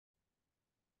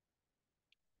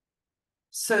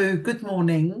Good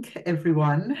morning,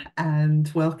 everyone, and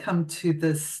welcome to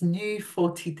this new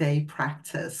 40-day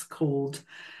practice called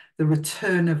the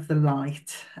Return of the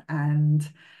Light. And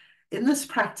in this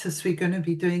practice, we're going to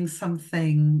be doing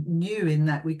something new in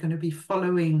that we're going to be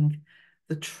following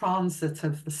the transit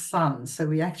of the sun. So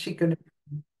we're actually going to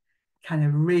be kind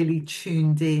of really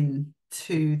tuned in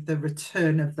to the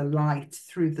return of the light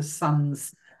through the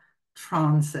sun's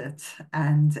transit.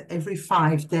 And every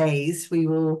 5 days, we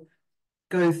will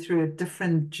go through a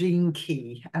different gene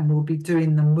key and we'll be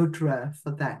doing the mudra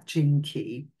for that gene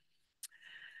key.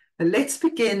 But let's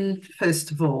begin,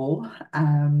 first of all,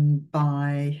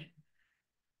 by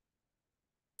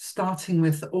starting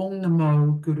with Om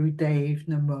Namo Gurudev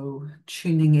Namo,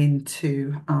 tuning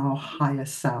into our higher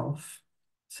self.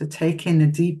 So take in a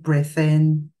deep breath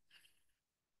in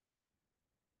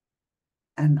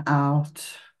and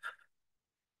out,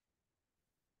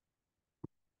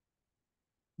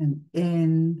 and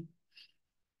in.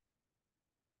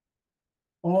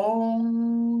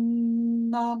 Om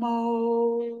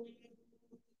Namo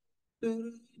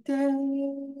Gurudev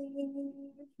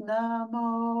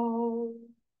Namo.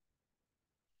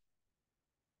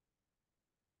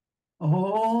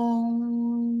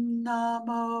 Om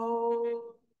Namo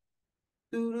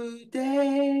Gurudev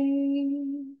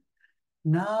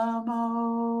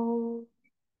Namo.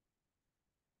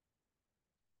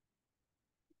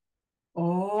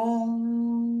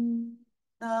 Om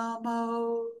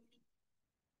Namo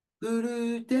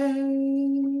Gurudev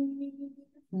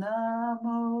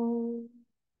Namo.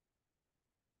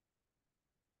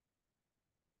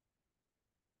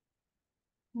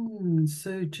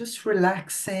 So just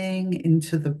relaxing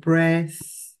into the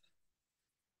breath.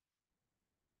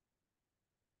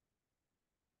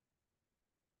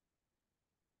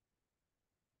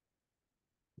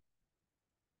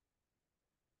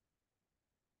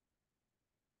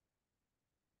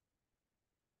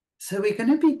 So we're going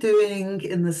to be doing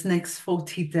in this next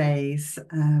 40 days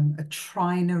a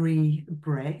trinary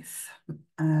breath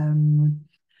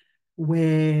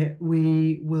where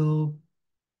we will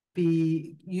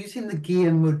be using the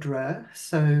Gya Mudra.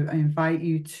 So I invite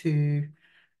you to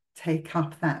take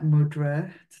up that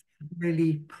mudra. It's a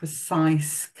really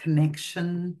precise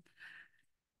connection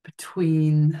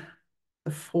between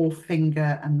the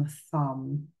forefinger and the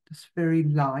thumb, just very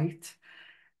light.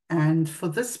 And for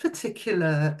this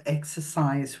particular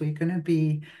exercise, we're going to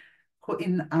be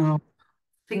putting our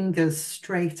fingers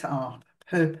straight up,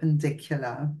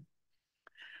 perpendicular.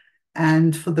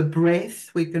 And for the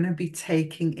breath, we're going to be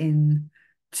taking in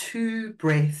 2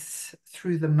 breaths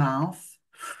through the mouth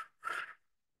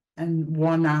and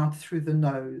one out through the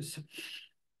nose.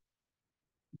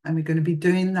 And we're going to be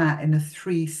doing that in a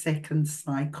 3-second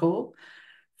cycle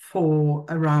for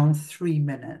around 3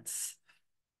 minutes.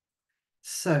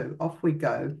 So off we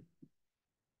go.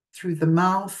 Through the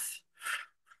mouth,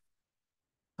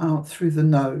 out through the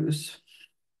nose.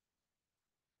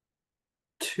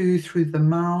 2 through the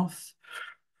mouth,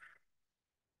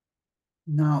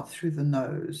 and out through the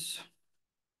nose.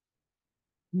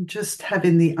 And just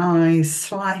having the eyes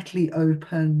slightly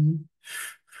open,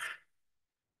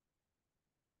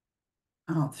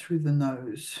 out through the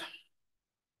nose.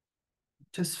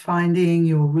 Just finding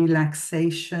your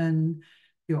relaxation,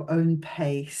 your own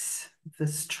pace,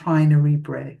 this trinary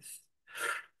breath.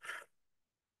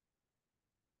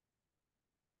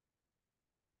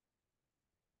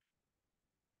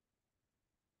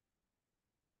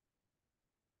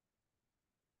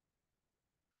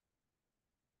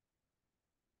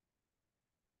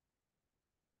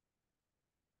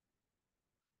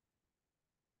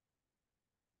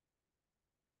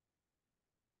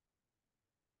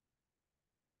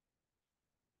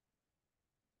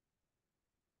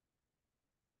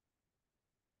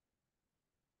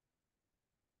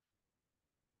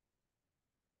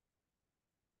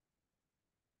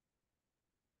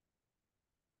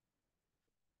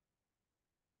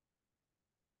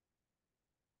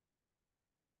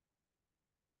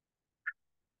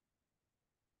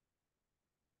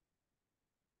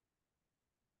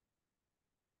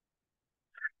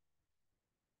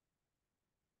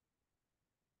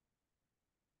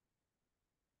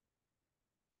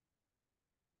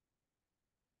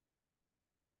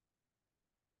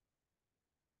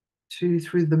 Two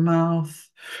through the mouth,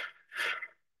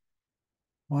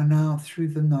 one out through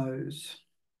the nose.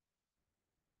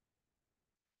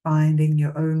 Finding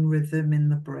your own rhythm in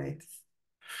the breath.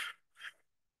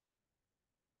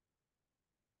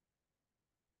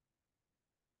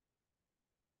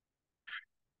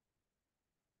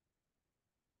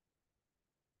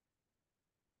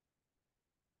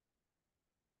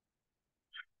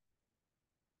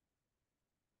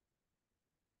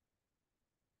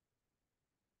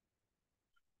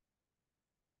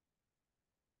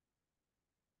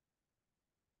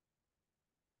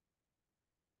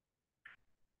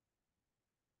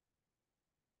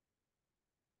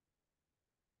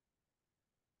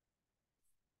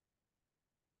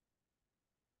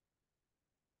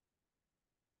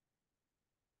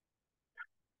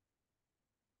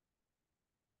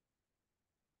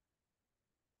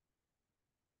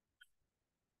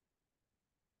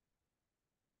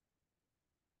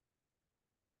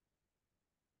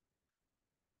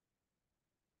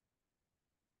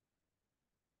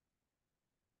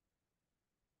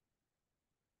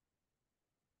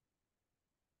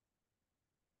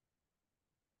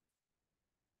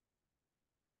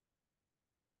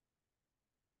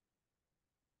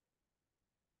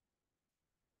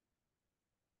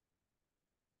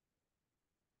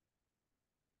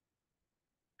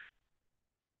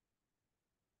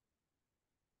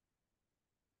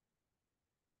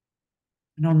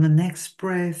 And on the next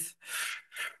breath,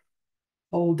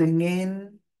 holding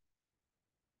in,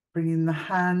 bringing the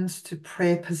hands to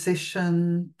prayer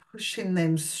position, pushing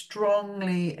them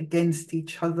strongly against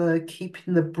each other,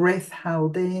 keeping the breath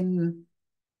held in,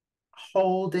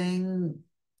 holding,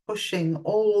 pushing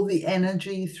all the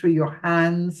energy through your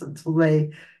hands until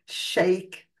they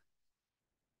shake.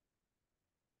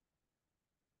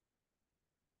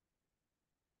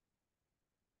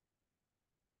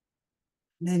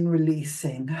 Then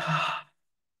releasing.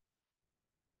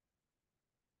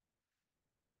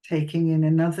 Taking in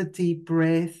another deep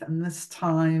breath, and this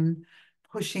time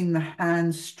pushing the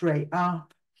hands straight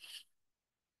up,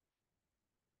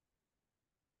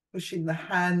 pushing the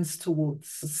hands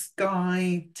towards the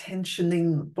sky,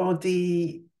 tensioning the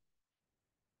body.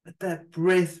 Let that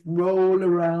breath roll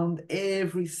around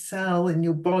every cell in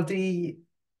your body,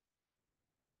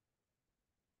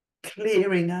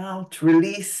 clearing out,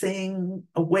 releasing,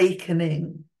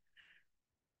 awakening,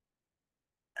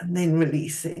 and then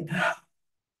releasing.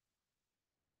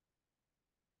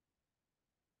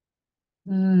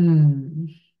 Hmm.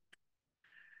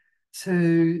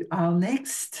 So our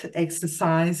next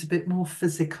exercise, a bit more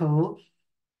physical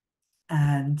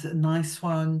and a nice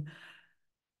one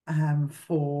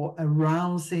for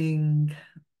arousing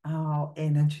our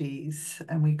energies.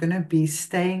 And we're going to be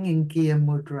staying in Gya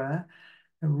Mudra,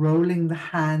 rolling the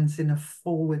hands in a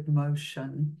forward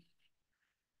motion.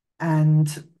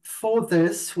 And for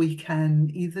this, we can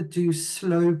either do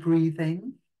slow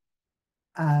breathing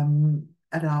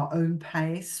at our own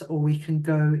pace, or we can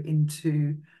go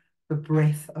into the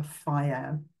breath of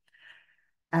fire.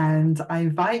 And I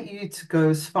invite you to go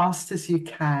as fast as you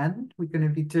can. We're going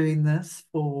to be doing this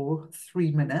for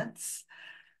 3 minutes.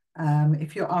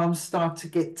 If your arms start to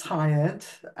get tired,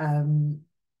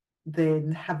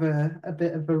 then have a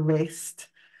bit of a rest.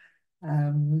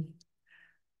 Yeah,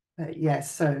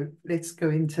 so let's go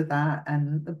into that.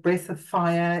 And the breath of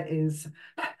fire is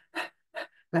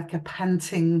like a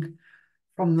panting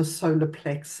from the solar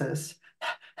plexus,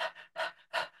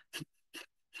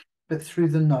 but through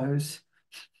the nose.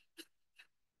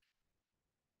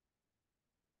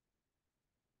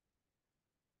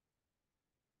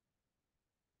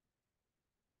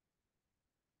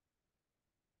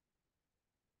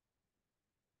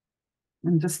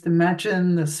 And just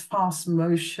imagine this fast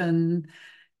motion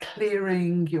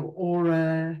clearing your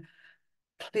aura,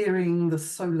 clearing the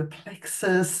solar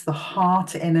plexus, the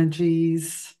heart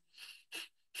energies,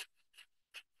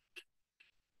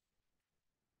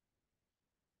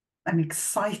 and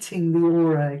exciting the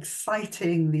aura,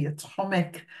 exciting the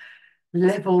atomic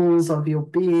levels of your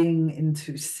being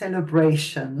into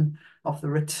celebration of the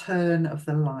return of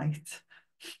the light.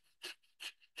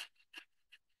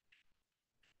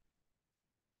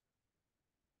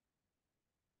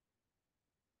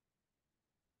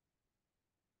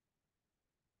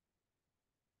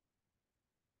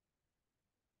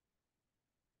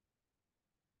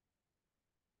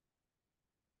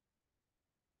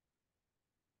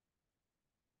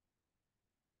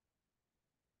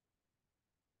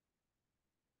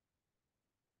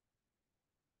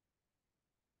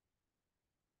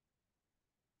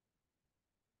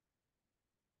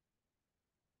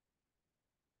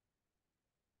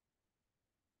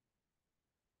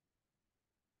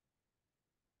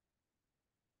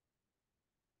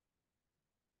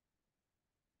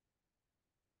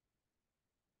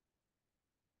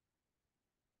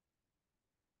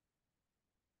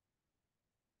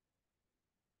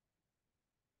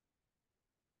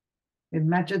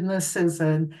 Imagine this as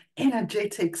an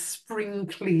energetic spring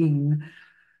clean,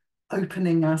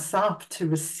 opening us up to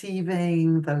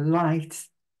receiving the light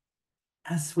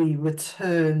as we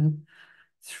return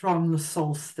from the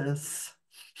solstice.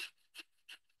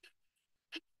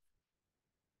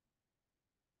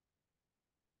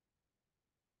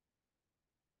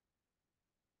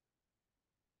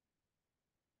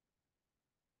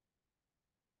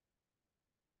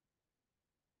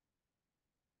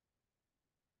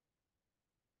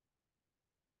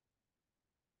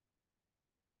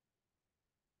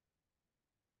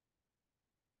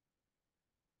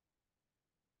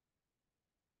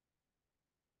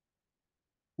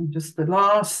 And just the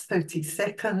last 30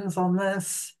 seconds on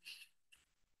this.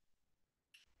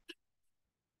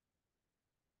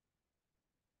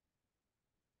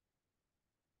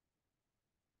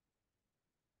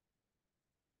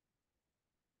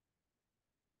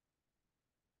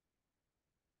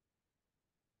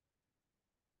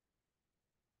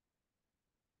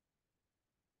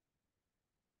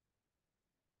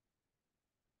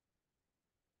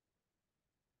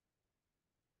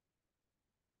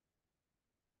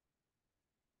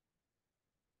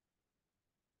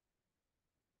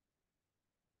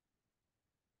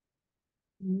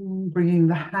 Bringing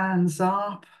the hands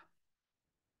up,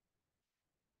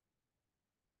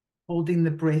 holding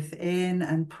the breath in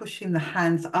and pushing the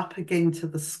hands up again to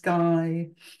the sky.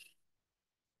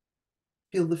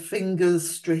 Feel the fingers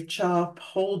stretch up,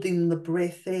 holding the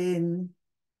breath in,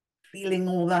 feeling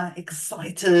all that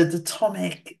excited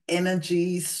atomic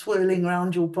energy swirling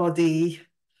around your body,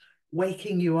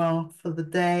 waking you up for the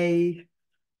day.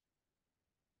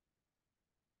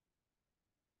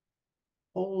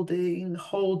 Holding,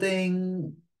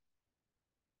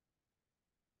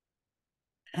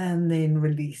 and then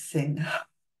releasing.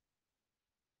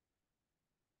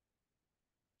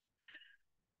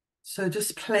 So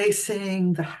just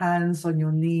placing the hands on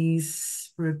your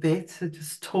knees for a bit, so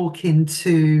just talk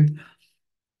into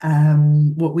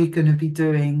what we're going to be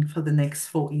doing for the next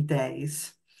 40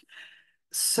 days.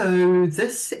 So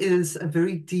this is a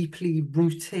very deeply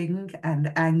rooting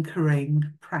and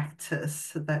anchoring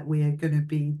practice that we are going to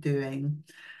be doing.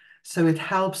 So it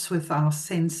helps with our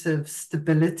sense of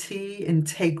stability,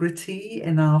 integrity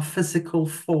in our physical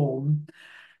form.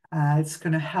 It's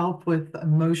going to help with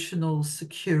emotional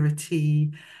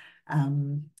security,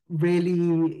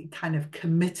 really kind of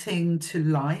committing to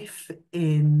life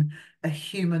in a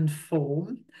human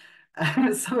form.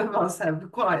 Some of us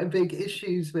have quite a big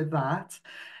issues with that.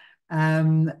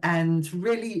 And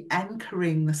really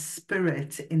anchoring the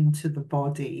spirit into the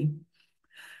body.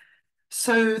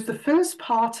 So the first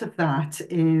part of that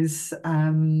is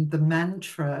the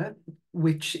mantra,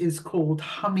 which is called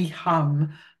Hummy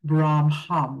Hum Brahm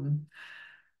Hum.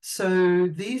 So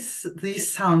these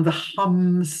sound, the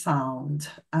hum sound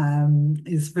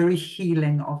is very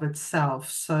healing of itself.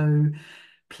 So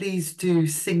please do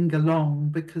sing along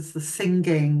because the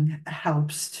singing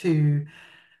helps to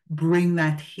bring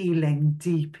that healing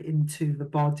deep into the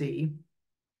body.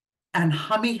 And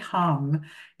hummy hum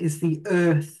is the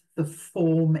earth, the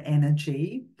form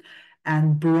energy,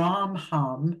 and Brahm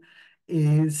hum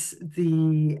is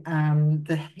the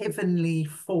heavenly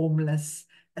formless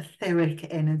etheric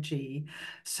energy.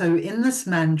 So in this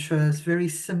mantra, it's very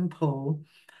simple.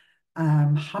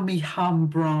 Hummy hum,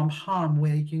 Brahm hum,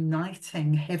 we're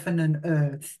uniting heaven and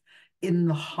earth in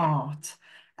the heart,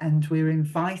 and we're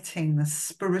inviting the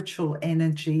spiritual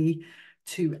energy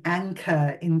to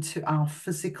anchor into our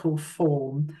physical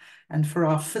form, and for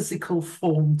our physical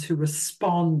form to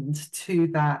respond to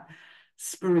that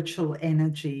spiritual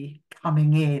energy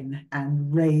coming in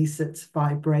and raise its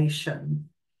vibration.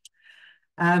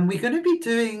 We're going to be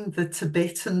doing the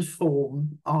Tibetan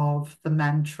form of the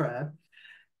mantra,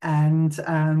 and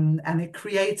it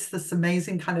creates this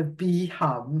amazing kind of bee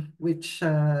hum, which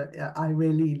I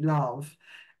really love,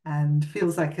 and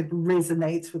feels like it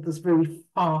resonates with this very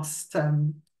fast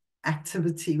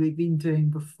activity we've been doing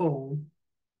before.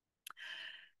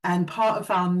 And part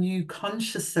of our new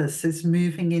consciousness is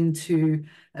moving into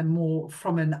a more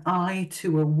from an I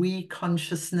to a we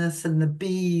consciousness, and the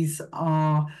bees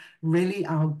are really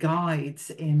our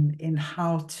guides in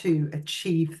how to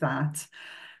achieve that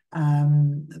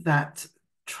that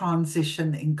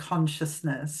transition in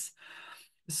consciousness.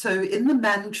 So in the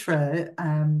mantra,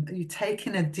 you take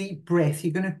in a deep breath.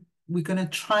 We're gonna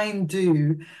try and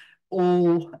do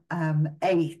all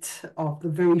 8 of the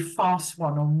very fast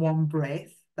one on one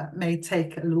breath. That may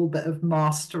take a little bit of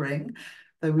mastering,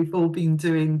 though we've all been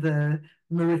doing the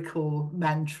miracle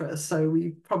mantra, so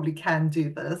we probably can do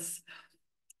this.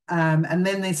 And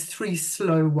then there's 3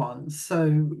 slow ones.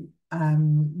 So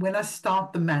when I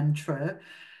start the mantra,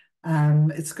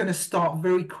 it's going to start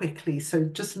very quickly. So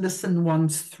just listen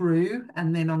once through,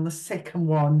 and then on the second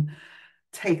one,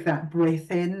 take that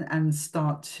breath in and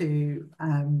start to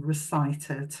recite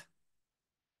it.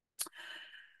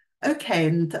 Okay,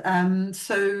 and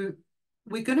so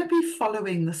we're going to be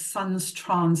following the sun's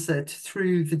transit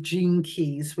through the gene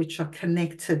keys, which are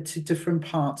connected to different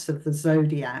parts of the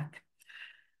zodiac.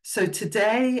 So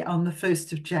today, on the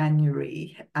 1st of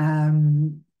January,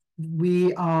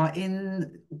 we are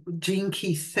in Gene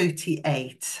Key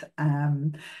 38.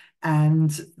 And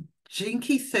Gene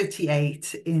Key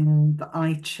 38 in the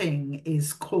I Ching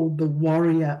is called the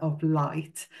Warrior of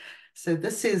Light. So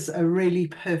this is a really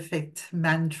perfect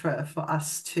mantra for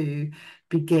us to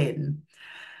begin.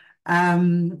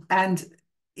 And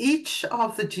each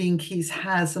of the gene keys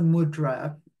has a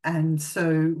mudra. And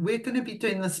so we're going to be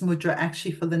doing this mudra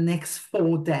actually for the next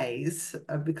 4 days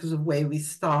because of where we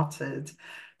started.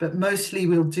 But mostly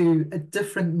we'll do a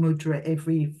different mudra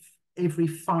every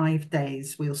 5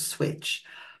 days, we'll switch.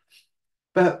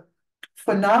 But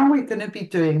for now, we're going to be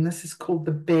doing, this is called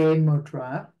the bear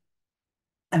mudra.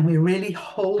 And we're really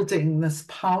holding this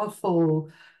powerful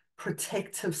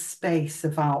protective space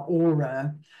of our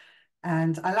aura.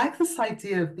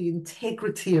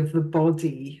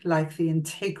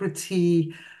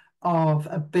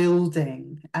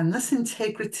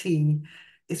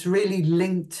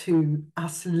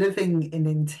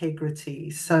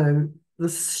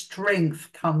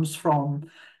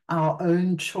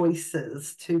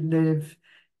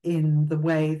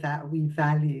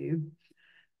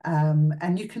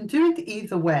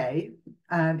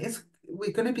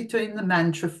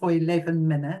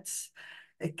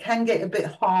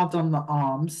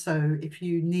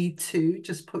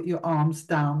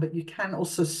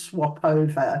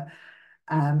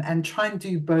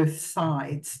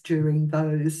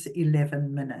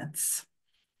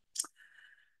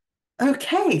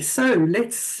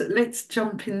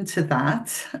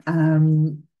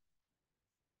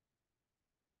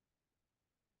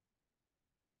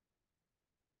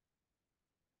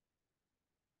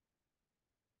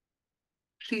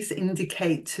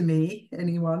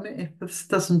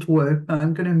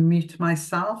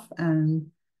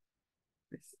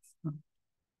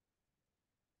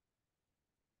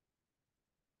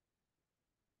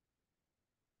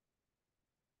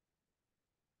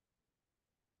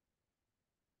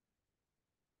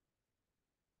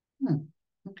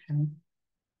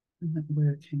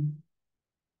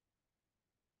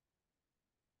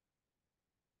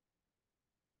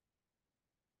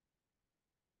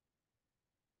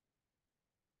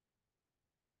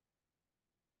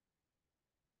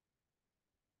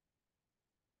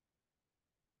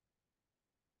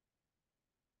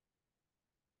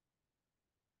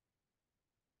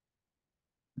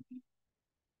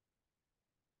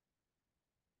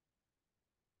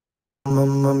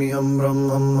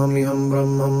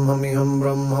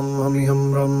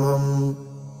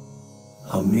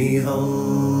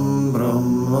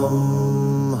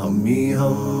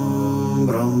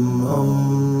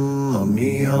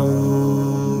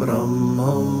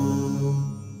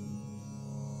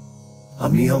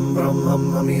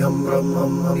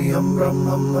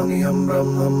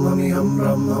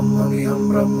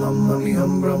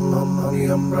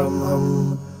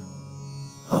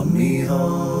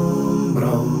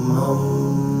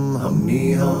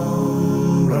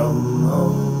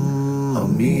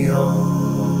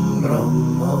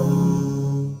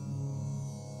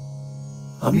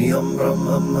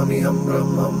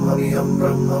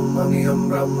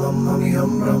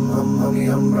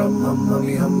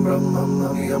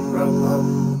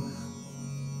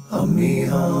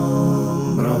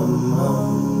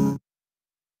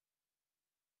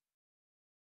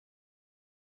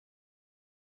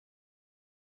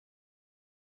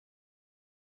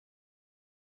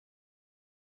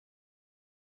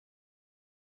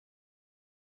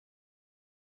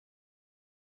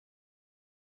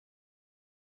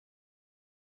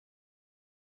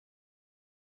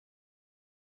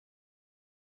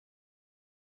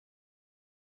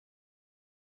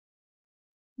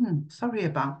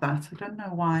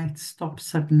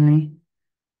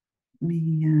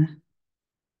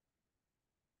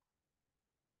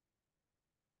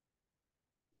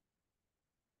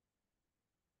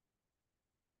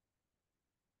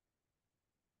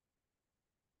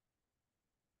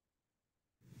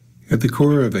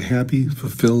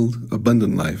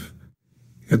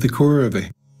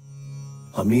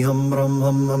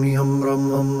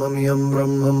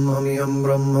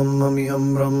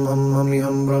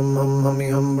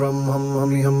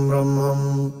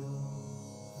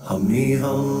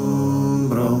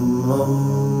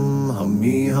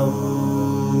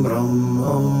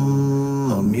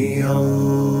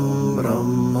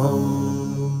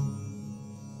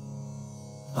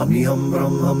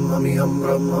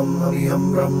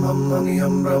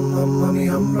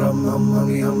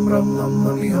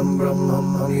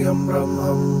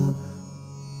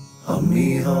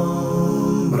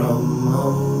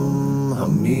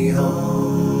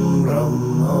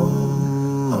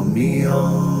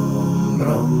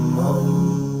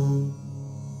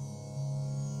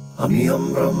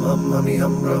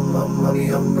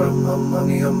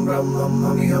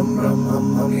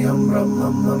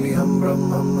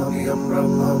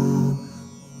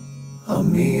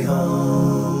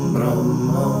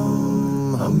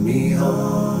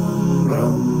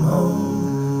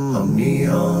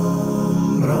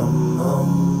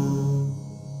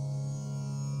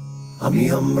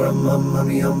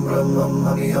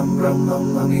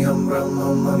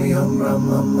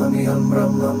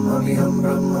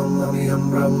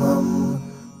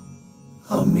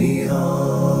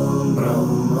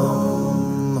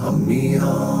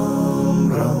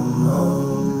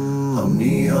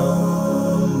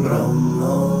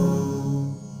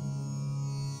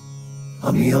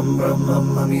 Amiham Brahmam,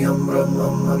 Amiham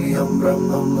Brahmam, Amiham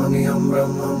Brahmam, Amiham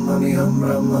Brahmam, Amiham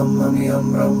Brahmam,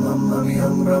 Amiham Brahmam,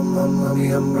 Amiham Brahmam,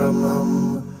 Amiham Brahmam,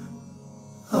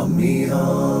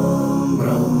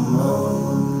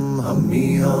 Amiham Brahmam,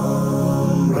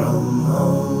 Amiham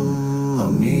Brahmam,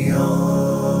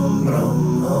 Amiham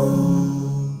Brahmam.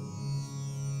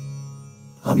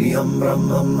 Amiham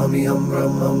Brahmam, Amiham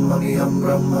Brahmam, Amiham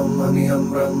Brahmam, Amiham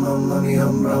Brahmam,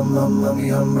 Amiham Brahmam,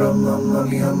 Amiham Brahmam,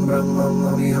 Amiham Brahmam,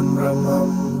 Amiham Brahmam,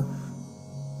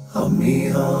 Amiham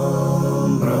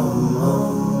Brahmam,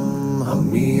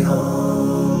 Amiham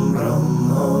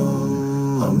Brahmam,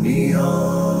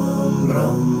 Amiham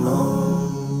Brahmam.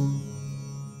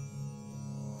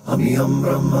 Amiham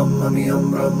Brahmam,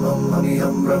 Amiham Brahmam,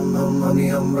 Amiham Brahmam,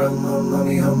 Amiham Brahmam,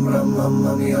 Amiham Brahmam,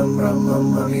 Amiham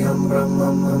Brahmam, Amiham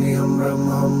Brahmam, Amiham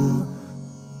Brahmam,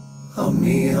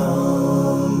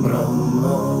 Amiham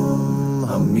Brahmam,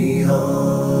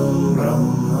 Amiham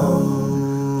Brahmam,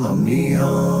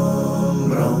 Amiham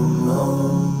Brahmam.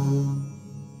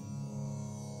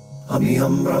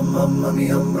 Amiham Brahmam,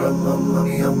 Amiham Brahmam,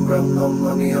 Amiham Brahmam,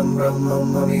 Amiham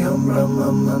Brahmam, Amiham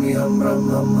Brahmam, Amiham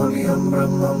Brahmam, Amiham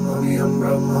Brahmam, Amiham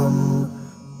Brahmam,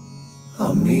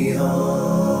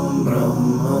 Amiham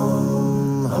Brahmam,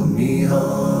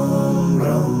 Amiham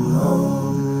Brahmam,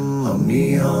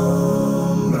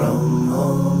 Amiham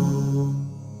Brahmam.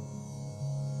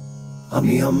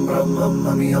 Amiham Brahmam,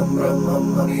 Amiham Brahmam,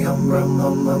 Amiham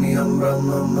Brahmam, Amiham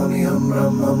Brahmam, Amiham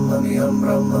Brahmam, Amiham Brahmam, Amiham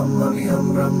Brahmam, Amiham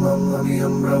Brahmam, Amiham Brahmam, Amiham Brahmam,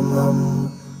 Amiham Brahmam.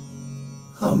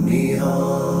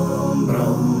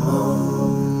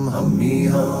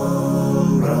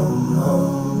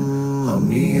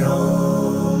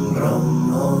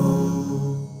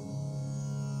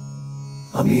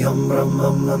 Amiham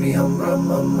Brahmam, Amiham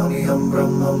Brahmam, Amiham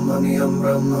Brahmam, Amiham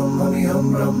Brahmam, Amiham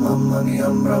Brahmam, Amiham Brahmam,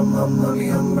 Amiham Brahmam, Amiham Brahmam,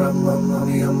 Amiham Brahmam, Amiham Brahmam,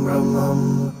 Amiham Brahmam.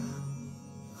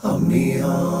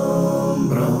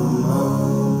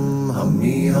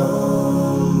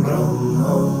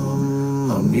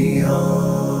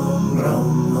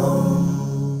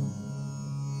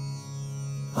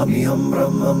 Amiham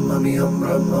Brahmam, Amiham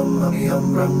Brahmam, Amiham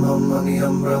Brahmam,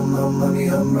 Amiham Brahmam, Amiham Brahmam,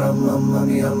 Amiham Brahmam,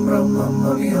 Amiham Brahmam, Amiham Brahmam,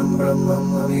 Amiham Brahmam, Amiham Brahmam,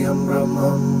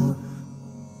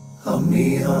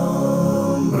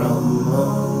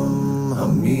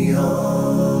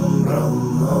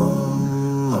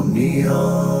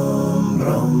 Amiham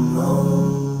Brahmam.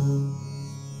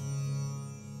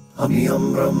 Amiham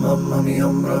Brahmam,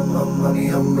 Amiham Brahmam,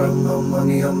 Amiham Brahmam,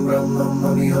 Amiham Brahmam,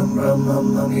 Amiham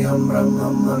Brahmam, Amiham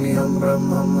Brahmam, Amiham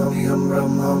Brahmam, Amiham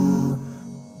Brahmam,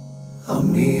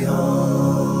 Amiham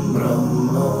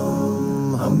Brahmam,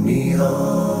 Amiham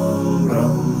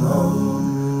Brahmam,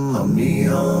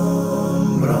 Amiham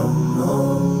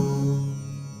Brahmam.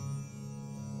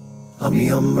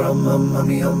 Amiham Brahmam,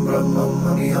 Amiham Brahmam,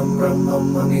 Amiham Brahmam,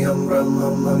 Amiham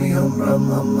Brahmam, Amiham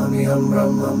Brahmam, Amiham Brahmam, Amiham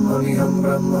Brahmam, Amiham Brahmam, Amiham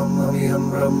Brahmam, Amiham Brahmam,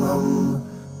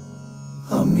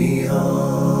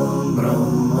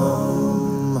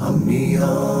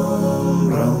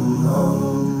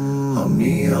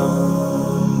 Amiham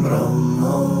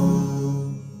Brahmam.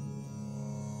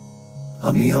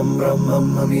 Amiham Brahmam,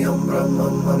 Amiham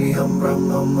Brahmam, Amiham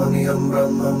Brahmam, Amiham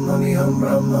Brahmam, Amiham Brahmam, Amiham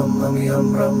Brahmam, Amiham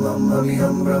Brahmam, Amiham Brahmam,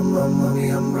 Amiham Brahmam,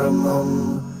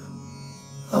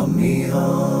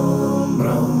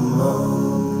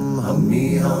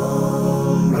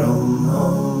 Amiham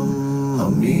Brahmam,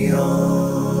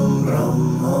 Amiham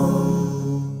Brahmam.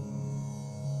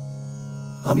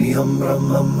 Amiham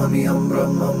Brahmam, Amiham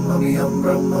Brahmam, Amiham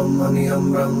Brahmam, Amiham Brahmam, Amiham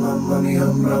Brahmam, Amiham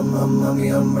Brahmam,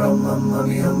 Amiham Brahmam, Amiham Brahmam,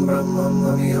 Amiham Brahmam,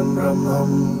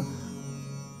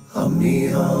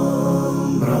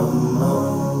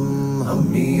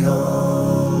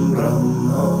 Amiham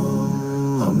Brahmam,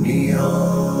 Amiham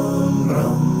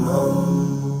Brahmam.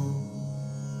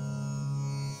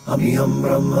 Amiham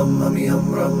Brahmam, Amiham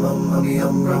Brahmam,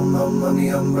 Amiham Brahmam,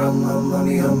 Amiham Brahmam,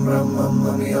 Amiham Brahmam, Amiham Brahmam,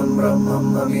 Amiham Brahmam,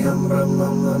 Amiham Brahmam, Amiham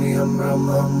Brahmam,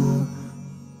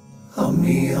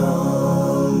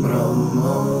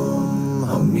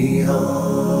 Amiham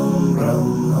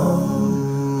Brahmam,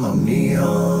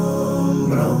 Amiham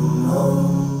Brahmam.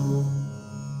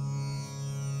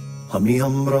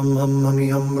 Amiham Brahmam,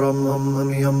 Amiham Brahmam,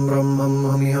 Amiham Brahmam,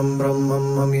 Amiham Brahmam,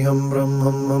 Amiham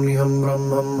Brahmam, Amiham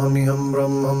Brahmam, Amiham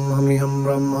Brahmam, Amiham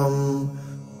Brahmam,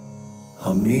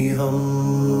 Amiham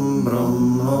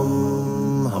Brahmam,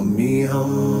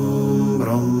 Amiham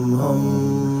Brahmam,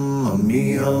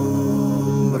 Amiham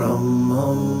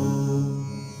Brahmam.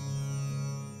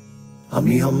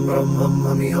 Amiham Brahmam,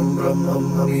 Amiham Brahmam,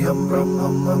 Amiham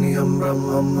Brahmam, Amiham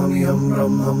Brahmam, Amiham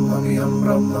Brahmam, Amiham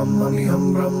Brahmam, Amiham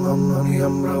Brahmam,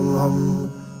 Amiham Brahmam,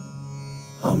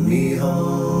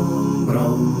 Amiham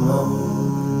Brahmam,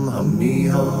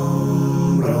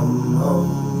 Amiham Brahmam,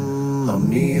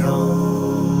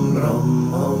 Amiham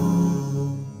Brahmam.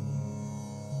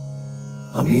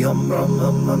 Amiham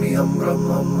Brahmam, Amiham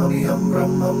Brahmam, Amiham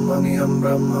Brahmam, Amiham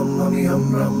Brahmam, Amiham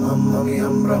Brahmam,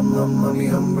 Amiham Brahmam,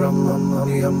 Amiham Brahmam,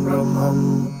 Amiham Brahmam.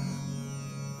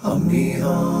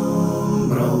 Amiham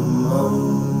Brahmam,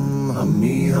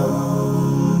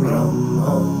 Amiham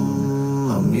Brahmam,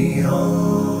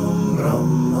 Amiham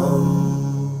Brahmam.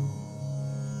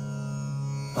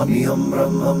 Amiham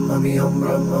Brahmam, Amiham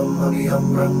Brahmam,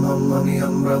 Amiham Brahmam,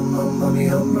 Amiham Brahmam,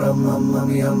 Amiham Brahmam,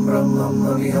 Amiham Brahmam,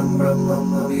 Amiham Brahmam,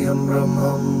 Amiham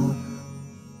Brahmam.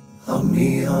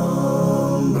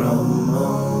 Amiham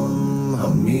Brahmam,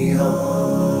 Amiham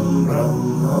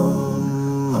Brahmam,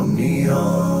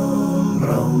 Amiham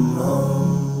Brahmam.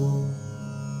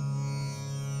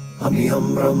 Amiham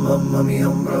Brahmam,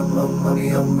 Amiham Brahmam,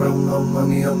 Amiham Brahmam,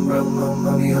 Amiham Brahmam,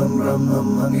 Amiham Brahmam,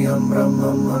 Amiham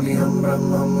Brahmam, Amiham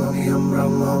Brahmam, Amiham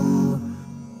Brahmam.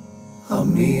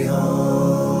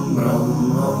 Amiham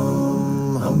Brahmam,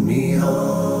 Amiham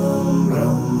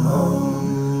Brahmam,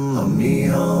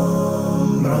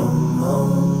 Amiham Brahmam.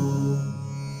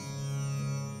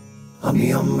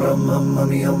 Amiham Brahmam,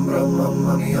 Amiham Brahmam,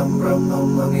 Amiham Brahmam,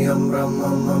 Amiham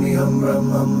Brahmam, Amiham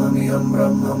Brahmam, Amiham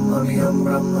Brahmam, Amiham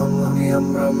Brahmam, Amiham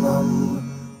Brahmam.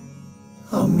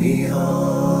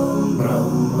 Amiham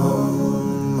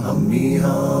Brahmam,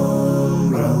 Amiham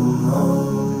Brahmam,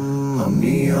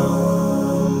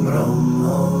 Amiham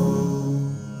Brahmam.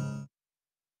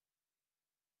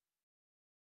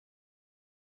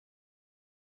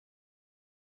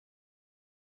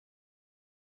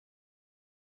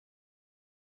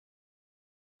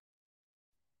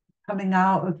 Coming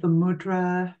out of the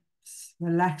mudra,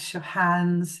 relax your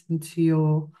hands into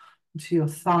your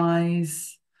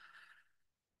thighs.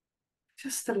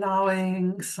 Just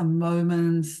allowing some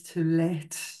moments to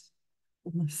let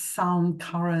the sound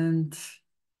current,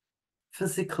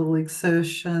 physical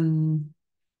exertion,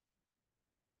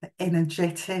 the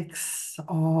energetics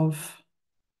of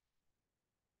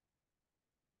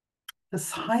this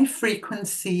high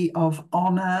frequency of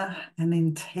honor and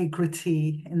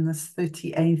integrity in this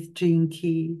 38th gene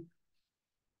key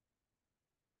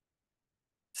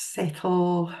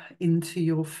settle into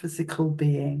your physical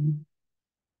being.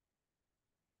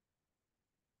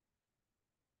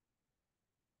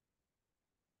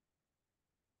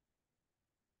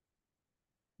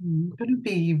 I'm going to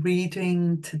be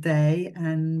reading today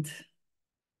and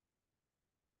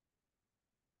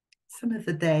some of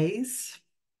the days,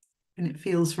 and it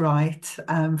feels right,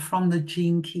 from the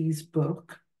Gene Keys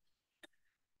book.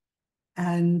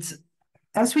 And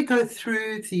as we go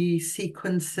through the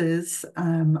sequences,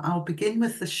 I'll begin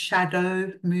with the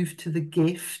shadow, move to the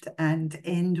gift, and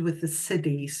end with the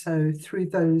siddhi. So through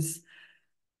those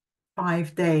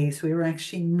 5 days, we're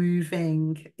actually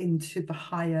moving into the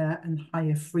higher and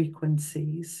higher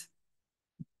frequencies.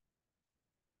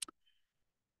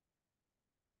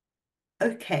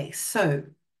 Okay, so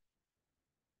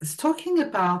it's talking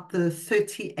about the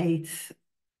 38th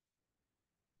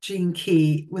gene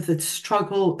key with its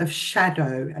struggle of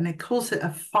shadow, and it calls it a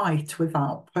fight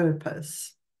without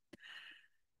purpose.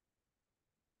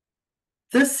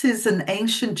 This is an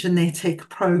ancient genetic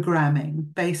programming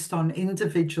based on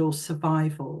individual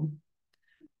survival.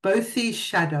 Both these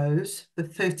shadows, the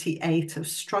 38 of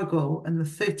struggle and the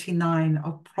 39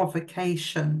 of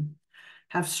provocation,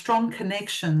 have strong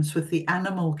connections with the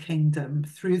animal kingdom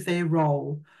through their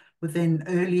role within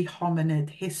early hominid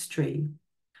history.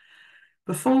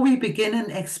 Before we begin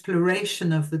an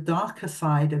exploration of the darker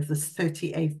side of this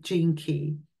 38th gene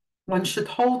key, one should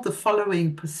hold the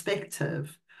following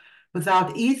perspective.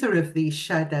 Without either of these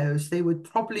shadows, there would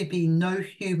probably be no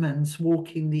humans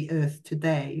walking the earth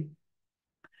today.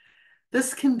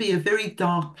 This can be a very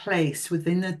dark place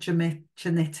within a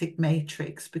genetic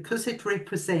matrix because it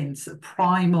represents a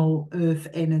primal earth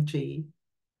energy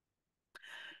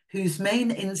whose main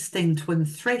instinct when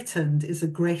threatened is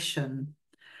aggression.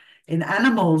 In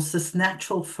animals, this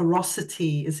natural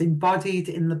ferocity is embodied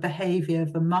in the behavior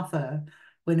of a mother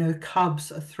when her cubs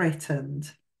are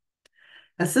threatened.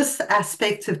 As this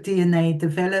aspect of DNA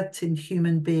developed in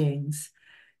human beings,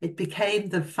 it became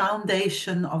the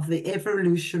foundation of the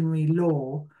evolutionary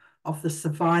law of the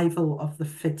survival of the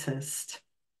fittest.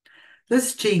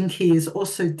 This gene key is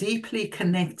also deeply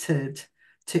connected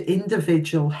to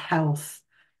individual health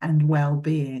and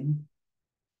well-being.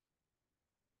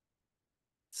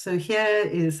 So here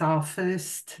is our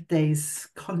first day's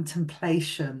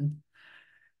contemplation.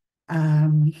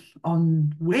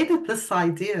 on where did this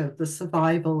idea of the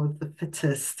survival of the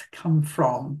fittest come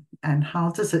from, and how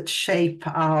does it shape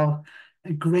our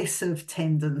aggressive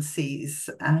tendencies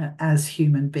as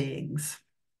human beings.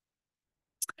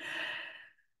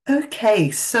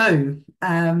 Okay, so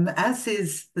as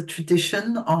is the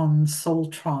tradition on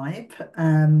Soul Tribe,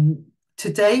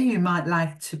 today you might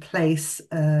like to place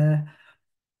an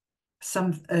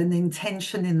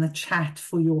intention in the chat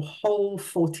for your whole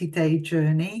 40-day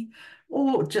journey,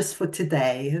 or just for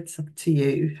today. It's up to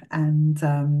you, and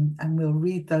we'll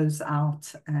read those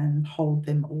out and hold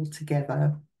them all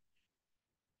together.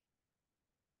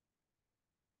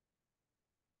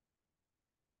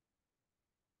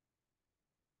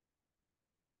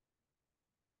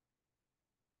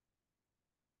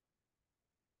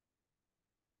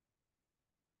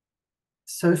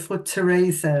 So for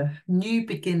Teresa, new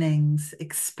beginnings,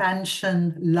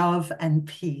 expansion, love, and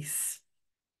peace.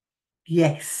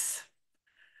 Yes.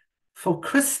 For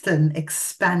Kristen,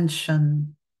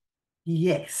 expansion.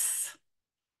 Yes.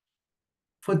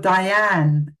 For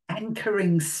Diane,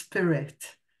 anchoring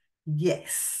spirit.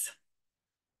 Yes.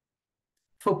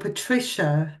 For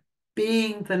Patricia,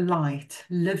 being the light,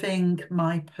 living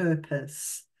my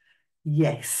purpose.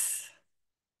 Yes.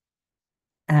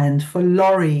 And for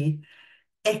Laurie,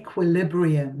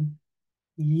 equilibrium.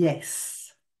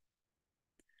 Yes.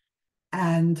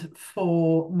 And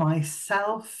for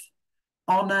myself,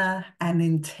 honor and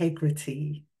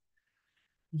integrity.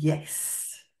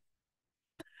 Yes.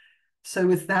 So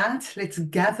with that, let's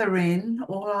gather in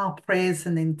all our prayers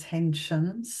and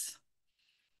intentions.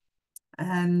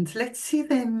 And let's see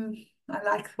them. I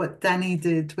like what Danny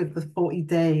did with the 40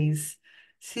 days.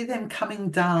 See them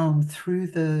coming down through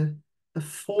the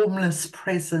formless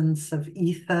presence of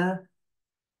ether,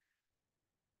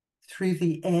 through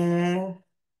the air,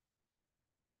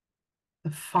 the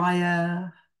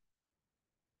fire,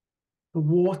 the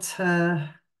water,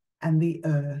 and the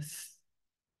earth.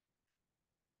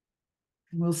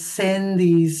 And we'll send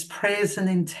these prayers and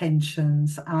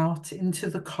intentions out into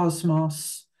the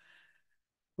cosmos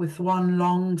with one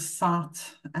long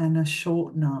sat and a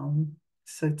short nam.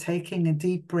 So taking a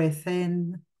deep breath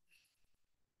in.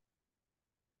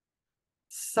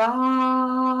 Sat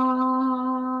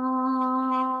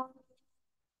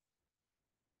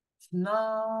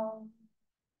nam.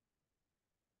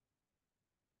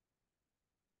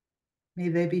 May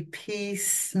there be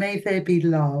peace, may there be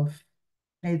love,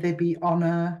 may there be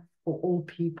honor for all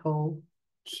people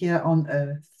here on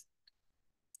earth.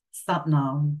 Sat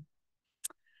nam.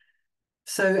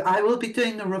 So I will be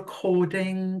doing a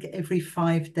recording every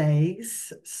 5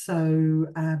 days. So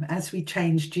as we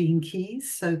change gene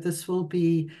keys, so this will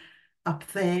be up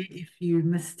there. If you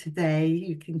miss today,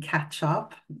 you can catch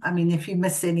up. I mean, if you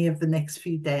miss any of the next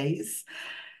few days.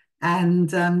 And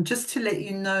just to let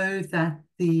you know that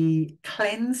the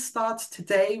cleanse starts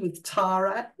today with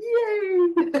Tara.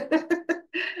 Yay!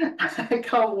 I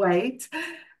can't wait.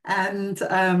 And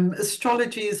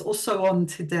astrology is also on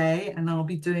today, and I'll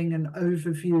be doing an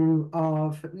overview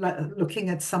of looking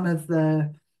at some of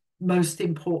the most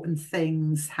important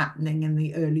things happening in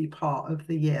the early part of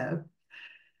the year.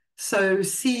 So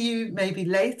see you maybe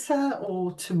later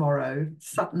or tomorrow.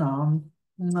 Satnam.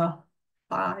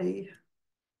 Bye.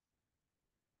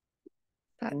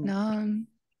 Satnam.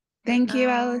 Thank you,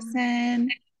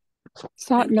 Allison.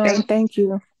 Satnam, thank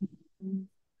you.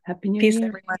 Happy New Peace, Year.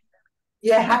 everyone.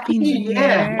 Yeah, Happy New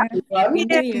Year. Happy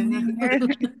New Year.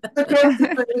 Forgot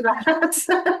to do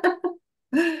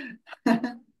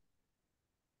that.